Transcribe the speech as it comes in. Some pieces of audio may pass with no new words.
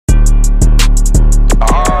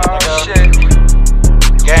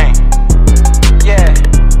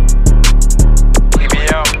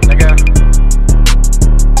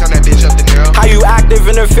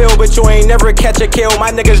but you ain't never catch a kill.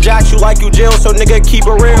 My niggas jocks you like you jail, so nigga keep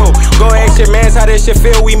it real. Go ask your mans how this shit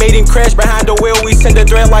feel. We made him crash behind the wheel. We send a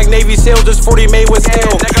threat like Navy SEALs, just 40 made with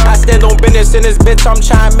steel. I stand on business in this bitch, I'm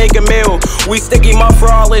trying to make a meal. We stick him up for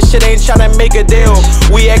all this shit, ain't tryna make a deal.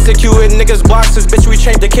 We executing niggas blocks, this bitch we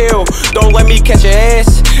trained to kill. Don't let me catch your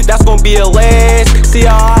ass, that's gon' be a last. See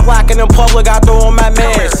how I lock in public, I throw on my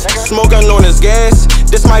mask. Smoking on this gas,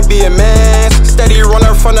 this might be a mess. Steady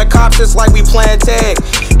running from the cops, it's like we playing tag.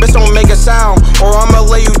 Bitch don't make a sound, or I'ma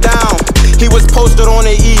lay you down. He was posted on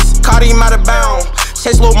the east, caught him out of bound.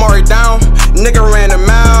 Chase Lil Mari down, nigga ran him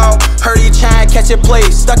out. Heard he trying to catch a play,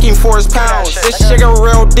 stuck him for his pounds. This shit got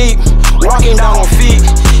real deep, walking down on feet.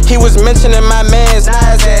 He was mentioning my mans,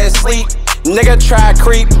 now his ass sleep. Nigga try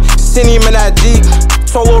creep, send him in that Jeep.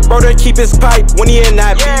 Told lil' bro to keep his pipe when he in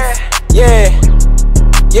that beef. Yeah.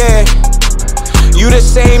 You the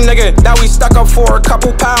same nigga that we stuck up for a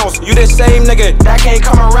couple pounds. You the same nigga that can't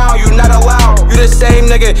come around, you not allowed. You the same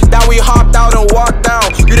nigga that we hopped out and walked down.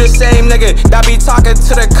 You the same nigga that be talking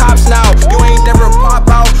to the cops now. You ain't never pop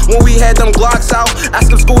out when we had them Glocks out.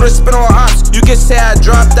 Ask them school to spit on ops, you can say I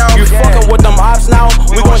dropped out. You fucking with them ops now,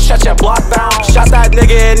 we gon' shut your block down. Shot that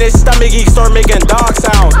nigga in his stomach, he start making dog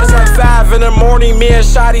sounds. It's like 5 in the morning, me and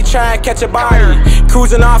Shotty try and catch a body.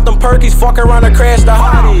 Cruising off them perkies, fuck around and crash the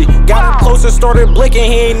hottie. Got him close and started blinking,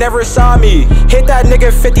 he ain't never saw me. Hit that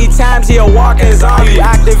nigga 50 times, he a walking zombie.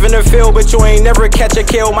 Active in the field, but you ain't never catch a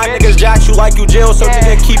kill. My niggas jocks you like you jail, so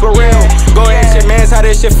nigga keep it real. Go ask your mans how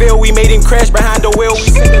this shit feel. We made him crash behind the wheel. We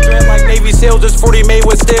send the threat like Navy SEALs, just 40 made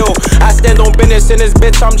with steel. I stand on business in this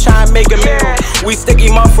bitch, I'm trying to make a meal. We stick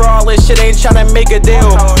him up for all this shit, ain't tryna make a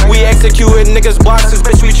deal. We executing niggas blocks, this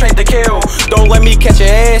bitch we trained to kill. Don't let me catch your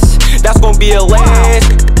ass, that's gon' be a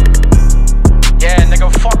last. Yeah, nigga,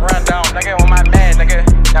 fuck run down, nigga, on my man.